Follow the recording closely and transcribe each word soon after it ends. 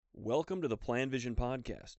Welcome to the Plan Vision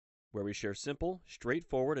Podcast, where we share simple,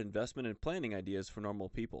 straightforward investment and planning ideas for normal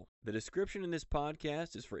people. The description in this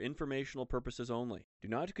podcast is for informational purposes only. Do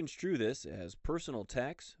not construe this as personal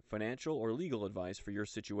tax, financial, or legal advice for your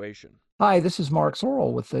situation. Hi, this is Mark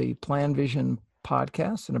Zorrell with the Plan Vision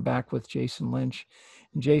Podcast, and I'm back with Jason Lynch.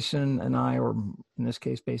 And Jason and I, or in this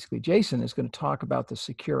case, basically Jason, is going to talk about the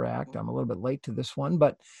Secure Act. I'm a little bit late to this one,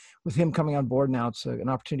 but with him coming on board now, it's an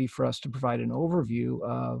opportunity for us to provide an overview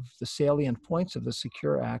of the salient points of the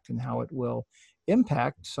Secure Act and how it will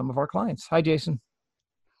impact some of our clients. Hi, Jason.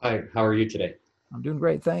 Hi, how are you today? I'm doing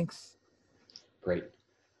great, thanks. Great.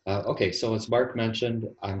 Okay, so as Mark mentioned,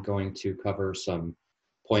 I'm going to cover some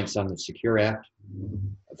points on the Secure Act.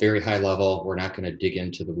 A very high level, we're not going to dig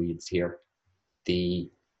into the weeds here. The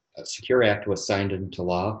Secure Act was signed into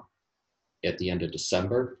law at the end of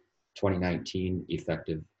December 2019,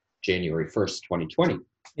 effective January 1st, 2020.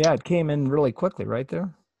 Yeah, it came in really quickly, right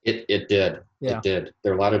there? It did. Yeah. It did.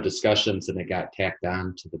 There were a lot of discussions and it got tacked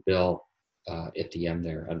on to the bill at the end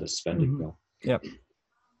there on the spending bill. Yep.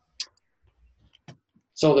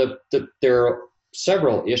 So there are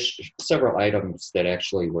several items that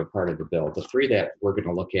actually were part of the bill. The three that we're going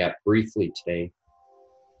to look at briefly today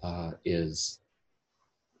is,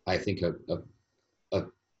 I think, a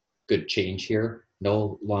good change here.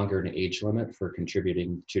 No longer an age limit for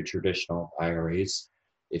contributing to traditional IRAs.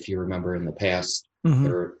 If you remember in the past,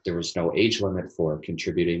 there was no age limit for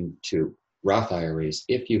contributing to Roth IRAs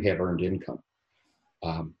if you have earned income.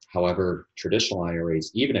 However, traditional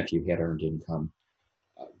IRAs, even if you had earned income,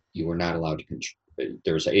 you were not allowed to contribute.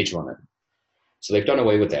 There's an age limit. So they've done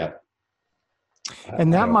away with that.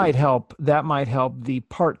 And that might help. That might help the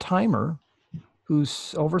part-timer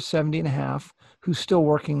who's over 70 and a half, who's still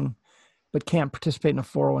working but can't participate in a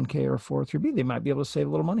 401k or a 403b. They might be able to save a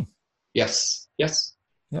little money. Yes. Yep.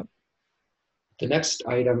 The next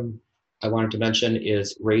item I wanted to mention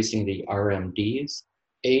is raising the RMD's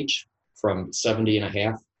age from 70 and a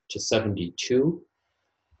half to 72.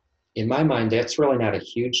 In my mind, that's really not a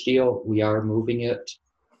huge deal. We are moving it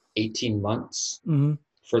 18 months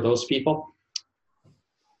for those people.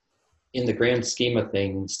 In the grand scheme of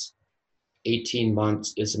things, 18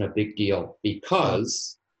 months isn't a big deal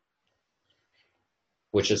because,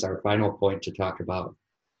 which is our final point to talk about,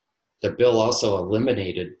 the bill also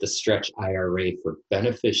eliminated the stretch IRA for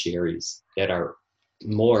beneficiaries that are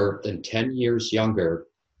more than 10 years younger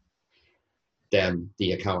than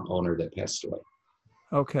the account owner that passed away.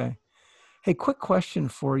 Okay. Hey, quick question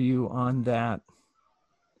for you on that.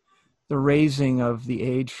 The raising of the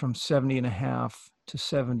age from 70 and a half to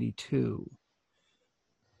 72.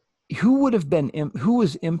 Who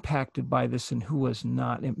was impacted by this and who was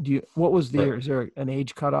not? Is there an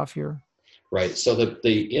age cutoff here? Right. So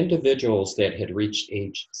the individuals that had reached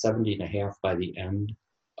age 70 and a half by the end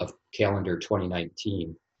of calendar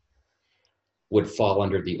 2019 would fall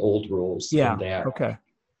under the old rules. Yeah. In that Okay.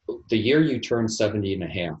 the year you turn 70 and a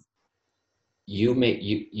half,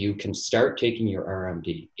 you can start taking your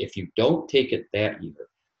RMD. If you don't take it that year,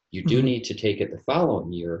 you do need to take it the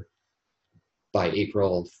following year by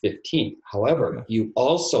April 15th. However, you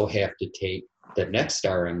also have to take the next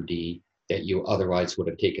RMD that you otherwise would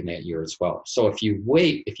have taken that year as well. So if you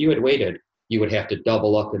had waited, you would have to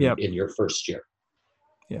double up in your first year.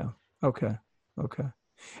 Yeah. Okay.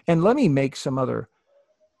 And let me make some other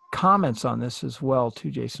comments on this as well too,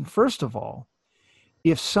 Jason. First of all,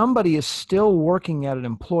 if somebody is still working at an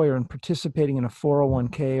employer and participating in a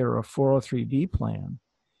 401k or a 403b plan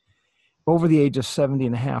over the age of 70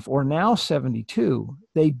 and a half or now 72,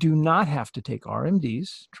 they do not have to take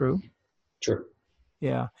RMDs. True? True.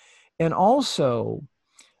 Yeah. And also,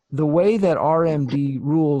 the way that RMD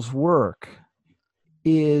rules work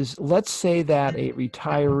is, let's say that a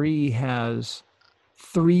retiree has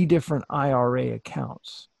 3 different IRA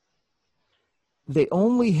accounts. They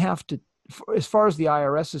only have to, as far as the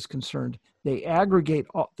IRS is concerned, they aggregate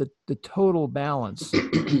the total balance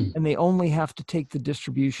and they only have to take the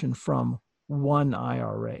distribution from one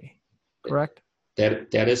IRA, correct? That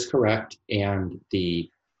is correct. And the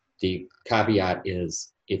caveat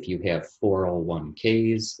is if you have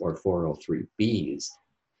 401ks or 403bs,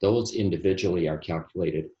 those individually are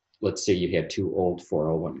calculated. Let's say you had 2 old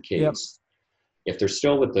 401ks. Yep. If they're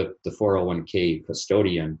still with the 401k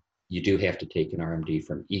custodian, you do have to take an RMD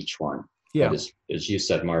from each one. Yeah. But as you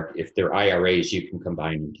said, Mark, if they're IRAs, you can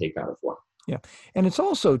combine and take out of one. Yeah. And it's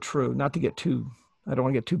also true, I don't want to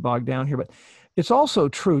get too bogged down here, but it's also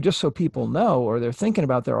true, just so people know, or they're thinking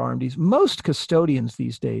about their RMDs, most custodians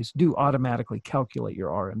these days do automatically calculate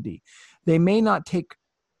your RMD. They may not take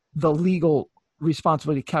the legal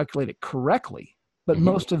responsibility to calculate it correctly, but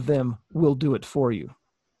most of them will do it for you.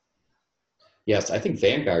 Yes, I think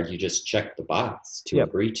Vanguard, you just check the box to Yep.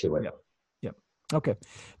 agree to it. Yep. Yep. Okay.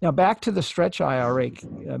 Now back to the stretch IRA.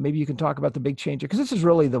 Maybe you can talk about the big change, because this is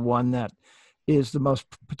really the one that is the most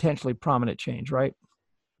potentially prominent change, right?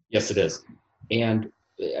 Yes, it is. And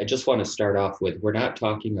I just want to start off with, we're not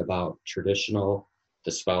talking about traditional,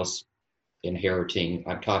 the spouse inheriting.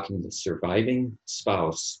 I'm talking the surviving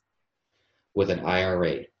spouse with an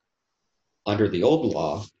IRA. Under the old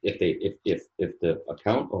law, if the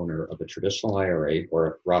account owner of a traditional IRA or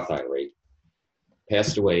a Roth IRA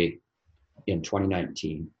passed away in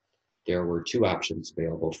 2019, there were two options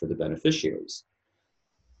available for the beneficiaries.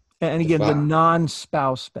 And again, the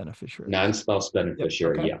non-spouse beneficiary. Non-spouse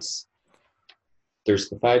beneficiary, Yep. Okay. yes. There's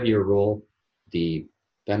the 5-year rule. The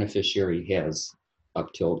beneficiary has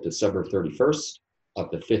up till December 31st of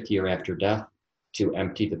the 5th year after death to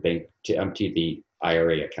empty the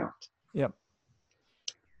IRA account. Yep.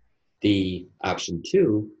 The option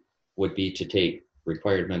 2 would be to take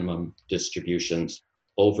required minimum distributions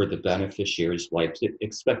over the beneficiary's life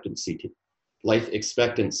expectancy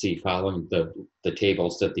following the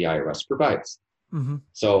tables that the IRS provides. Mm-hmm.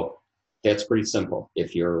 So that's pretty simple.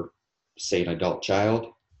 If you're, say, an adult child,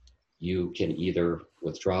 you can either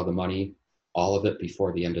withdraw the money, all of it,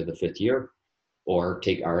 before the end of the 5th year, or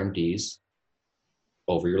take RMDs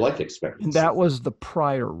over your life expectancy. And that was the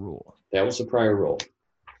prior rule. That was the prior rule.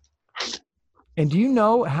 And do you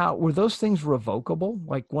know were those things revocable?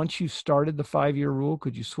 Like once you started the 5-year rule,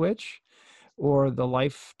 could you switch, or the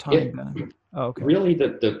lifetime benefit? Oh, okay. Really,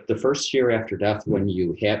 the first year after death, when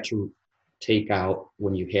you had to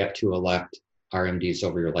elect RMDs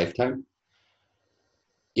over your lifetime,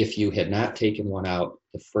 if you had not taken one out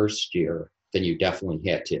the first year, then you definitely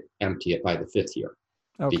had to empty it by the 5th year,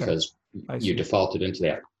 because you defaulted into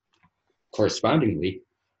that. Correspondingly,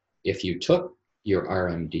 if you took your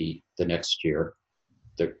RMD the next year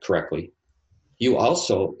correctly, you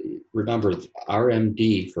also, remember,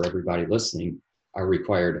 RMD, for everybody listening, are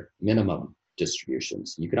required minimum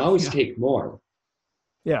distributions. You can always take more.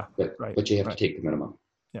 Yeah. But you have to take the minimum.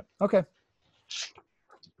 Yeah. Okay.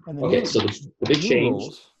 Okay, so the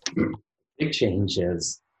big change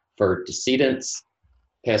is for decedents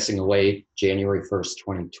passing away January 1st,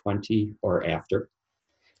 2020 or after.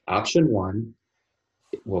 Option 1,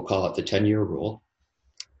 we'll call it the 10-year rule.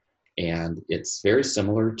 And it's very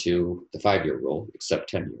similar to the 5-year rule, except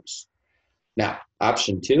 10 years. Now,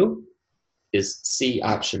 option 2 is C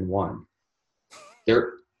option 1.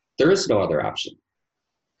 There is no other option.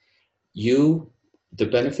 The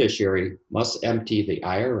beneficiary, must empty the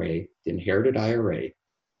IRA, the inherited IRA,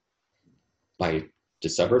 by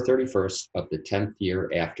December 31st of the 10th year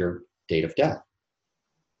after date of death.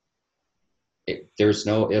 There's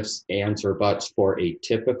no ifs, ands, or buts for a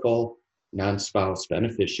typical non-spouse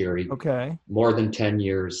beneficiary. Okay. More than 10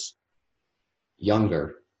 years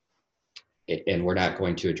younger. And we're not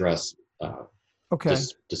going to address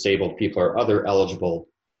disabled people or other eligible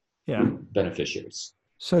beneficiaries.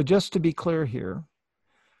 So just to be clear here,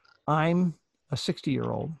 I'm a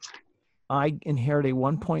 60-year-old. I inherit a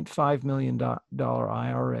 $1.5 million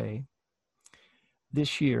IRA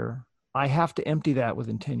this year. I have to empty that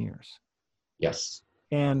within 10 years. Yes.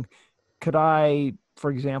 And could I,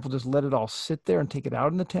 for example, just let it all sit there and take it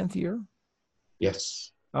out in the 10th year?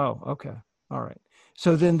 Yes. Oh, okay. All right.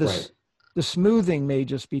 So then the smoothing may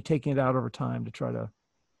just be taking it out over time to try to.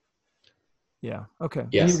 Yeah. Okay.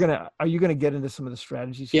 Yes. And are you gonna get into some of the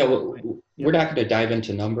strategies? Yeah. Well, we're not going to dive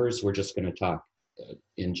into numbers. We're just going to talk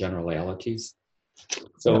in generalities.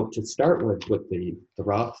 So to start with the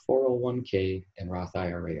Roth 401k and Roth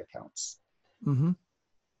IRA accounts,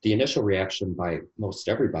 the initial reaction by most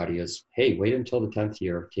everybody is, hey, wait until the 10th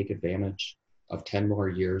year, take advantage of 10 more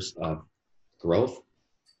years of growth.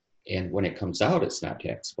 And when it comes out, it's not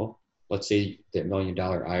taxable. Let's say that $1 million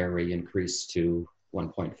IRA increased to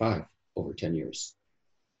 1.5 over 10 years.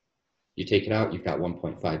 You take it out, you've got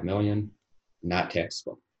 1.5 million, not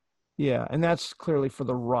taxable. Yeah, and that's clearly for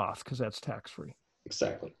the Roth, because that's tax-free.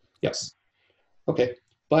 Exactly. Yes. Okay.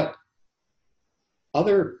 But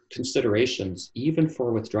other considerations, even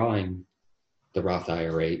for withdrawing the Roth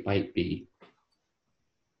IRA, might be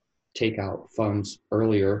take out funds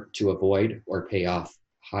earlier to avoid or pay off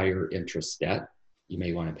higher interest debt. You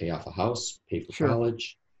may want to pay off a house, pay for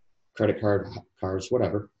college, credit cards,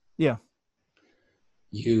 whatever. Yeah.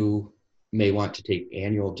 You may want to take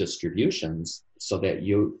annual distributions so that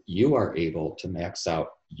you are able to max out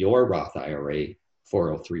your Roth IRA,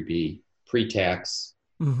 403b, pre-tax,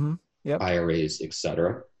 IRAs,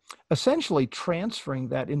 etc. Essentially transferring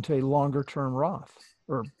that into a longer term Roth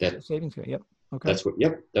or savings account. Yep. Okay.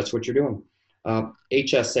 That's what you're doing.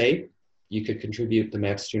 HSA you could contribute the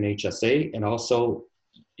max to an HSA, and also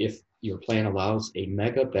if your plan allows a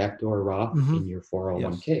mega backdoor Roth in your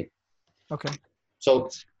 401k. Okay. So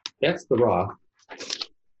that's the Roth.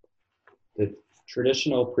 The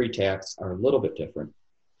traditional pre-tax are a little bit different.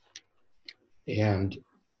 And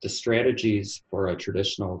the strategies for a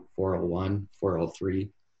traditional 401, 403,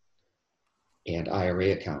 and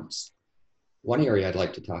IRA accounts. One area I'd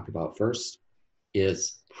like to talk about first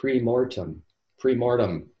is pre-mortem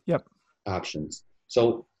Yep. options.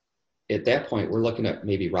 So at that point, we're looking at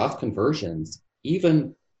maybe Roth conversions,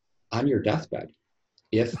 even on your deathbed.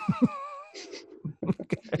 If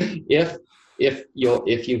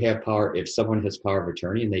if you have power, if someone has power of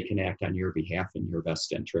attorney and they can act on your behalf in your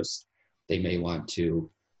best interest, they may want to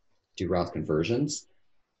do Roth conversions.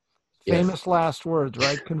 Famous last words,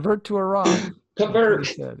 right? Convert to a Roth. Convert.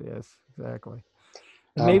 He said, yes, exactly.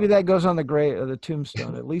 And maybe that goes on the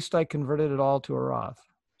tombstone. At least I converted it all to a Roth.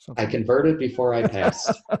 I converted before I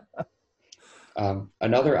passed.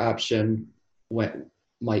 Another option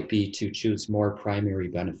might be to choose more primary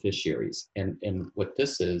beneficiaries. And what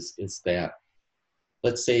this is that,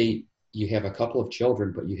 let's say you have a couple of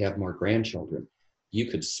children, but you have more grandchildren. You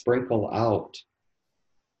could sprinkle out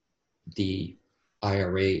the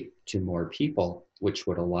IRA to more people, which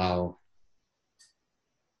would allow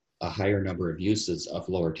a higher number of uses of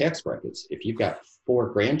lower tax brackets. If you've got 4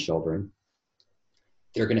 grandchildren,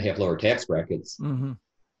 they're going to have lower tax brackets. Mm-hmm.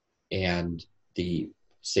 And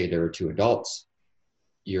say there are 2 adults,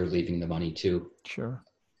 you're leaving the money to. Sure.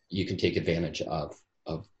 You can take advantage of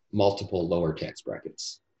multiple lower tax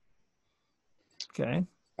brackets. Okay.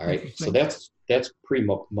 All right. So that's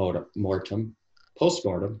pre-mortem.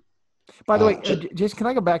 Post-mortem. By the way, Jason, can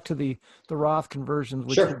I go back to the Roth conversions,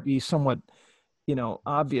 which would be somewhat,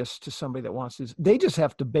 obvious to somebody that wants to? They just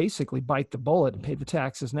have to basically bite the bullet and pay the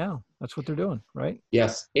taxes now. That's what they're doing, right?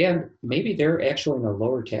 Yes, and maybe they're actually in a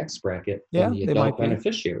lower tax bracket than the adult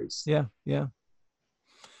beneficiaries.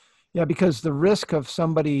 Yeah, because the risk of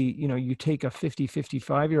somebody, you take a 50,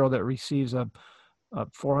 55-year-old that receives a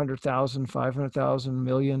 400,000, 500,000,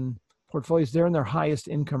 million portfolios, they're in their highest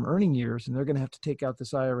income earning years, and they're going to have to take out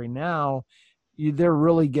this IRA now. They're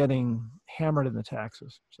really getting hammered in the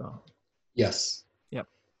taxes. So, yes. Yep.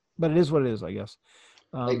 But it is what it is, I guess.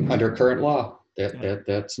 Under current law.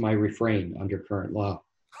 That's my refrain, under current law.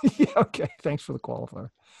 Yeah, okay. Thanks for the qualifier.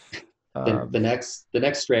 The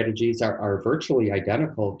next strategies are virtually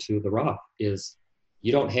identical to the Roth. Is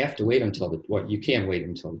you don't have to wait until you can wait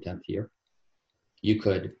until the 10th year. You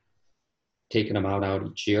could take an amount out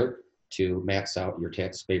each year to max out your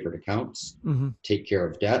tax favored accounts, take care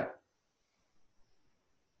of debt.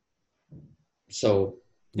 So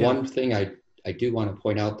one thing I do want to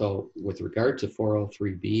point out, though, with regard to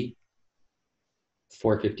 403B,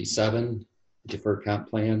 457 deferred comp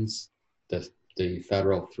plans, the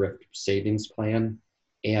federal thrift savings plan,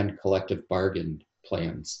 and collective bargain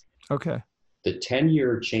plans. Okay. The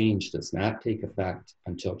 10-year change does not take effect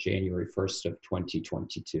until January 1st of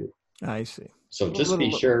 2022. I see. So just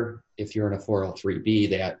be sure if you're in a 403B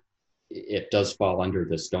that it does fall under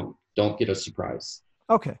this. Don't get a surprise.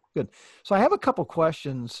 Okay, good. So I have a couple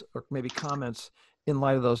questions or maybe comments in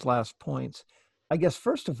light of those last points. I guess,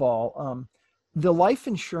 first of all, the life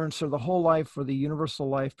insurance or the whole life or the universal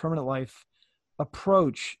life, permanent life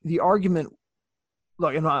approach, the argument,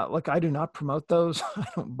 look, I do not promote those. I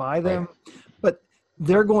don't buy them, but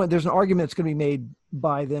there's an argument that's going to be made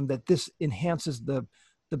by them that this enhances the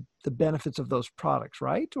benefits of those products,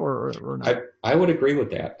 right? Or not? I would agree with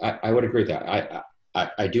that. I would agree with that.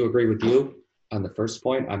 I do agree with you on the first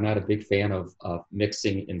point. I'm not a big fan of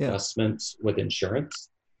mixing investments with insurance,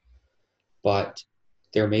 but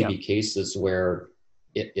there may be cases where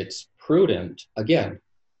it's prudent, again,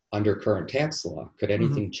 under current tax law. Could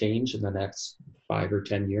anything change in the next 5 or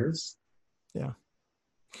 10 years? Yeah.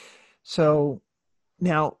 So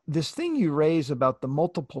now this thing you raise about the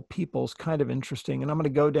multiple people is kind of interesting. And I'm going to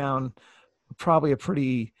go down probably a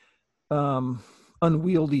pretty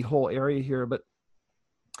unwieldy whole area here, but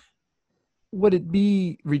would it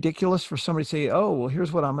be ridiculous for somebody to say, oh, well,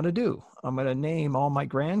 here's what I'm going to do. I'm going to name all my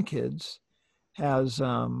grandkids as,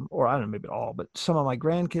 or I don't know, maybe all, but some of my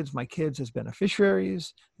grandkids, my kids as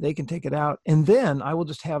beneficiaries. They can take it out. And then I will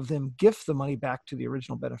just have them gift the money back to the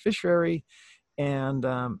original beneficiary. And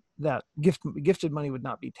that gifted money would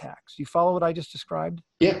not be taxed. You follow what I just described?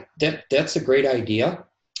 Yeah, that's a great idea.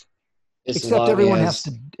 Except everyone has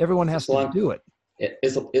to do it.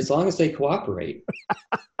 As long as they cooperate.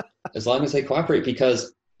 As long as they cooperate,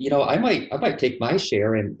 because I might take my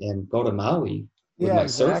share and go to Maui with my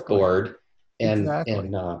surfboard and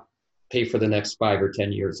pay for the next 5 or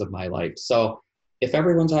 10 years of my life. So if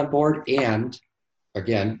everyone's on board, and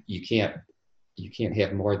again, you can't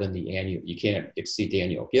have more than you can't exceed the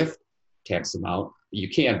annual gift tax amount. You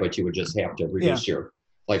can, but you would just have to reduce your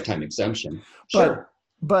lifetime exemption. Sure.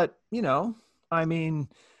 But I mean,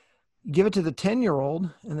 give it to the 10-year-old,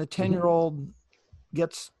 and the 10-year-old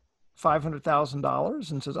gets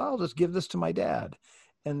 $500,000 and says, I'll just give this to my dad.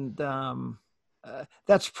 And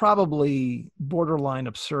that's probably borderline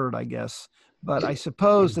absurd, I guess. But I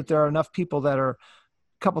suppose that there are enough people that are, a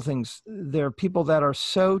couple things. There are people that are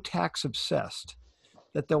so tax obsessed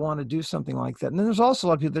that they want to do something like that. And then there's also a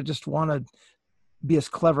lot of people that just want to be as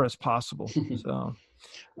clever as possible. So,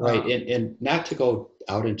 right. And not to go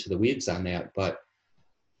out into the weeds on that, but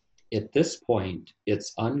at this point,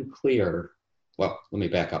 it's unclear. Well, let me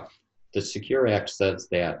back up. The Secure Act says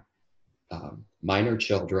that minor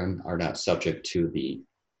children are not subject to the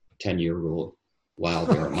 10-year rule while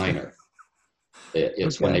they're a minor.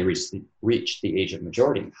 It's when they reach the age of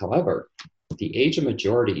majority. However, the age of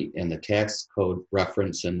majority in the tax code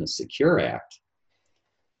reference in the Secure Act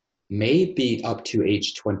may be up to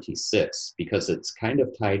age 26 because it's kind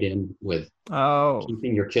of tied in with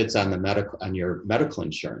keeping your kids on your medical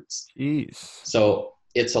insurance. Jeez. So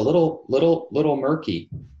it's a little murky,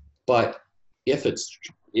 but if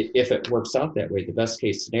it works out that way, the best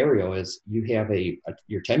case scenario is you have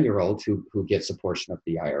your 10-year-old who gets a portion of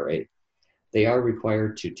the IRA. They are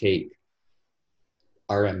required to take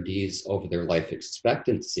RMDs over their life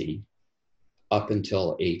expectancy up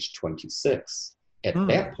until age 26. At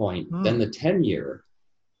that point, then the 10-year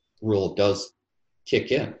rule does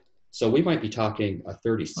kick in. So we might be talking a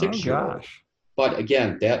 36-year-old. But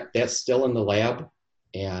again, that's still in the lab,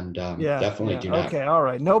 and definitely do not. Okay, all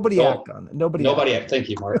right. Nobody act on it. Nobody act. Thank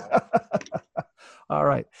you, Mark. All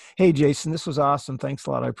right. Hey, Jason, this was awesome. Thanks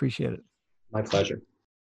a lot. I appreciate it. My pleasure.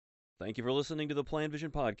 Thank you for listening to the Plan Vision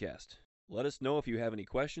Podcast. Let us know if you have any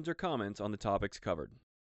questions or comments on the topics covered.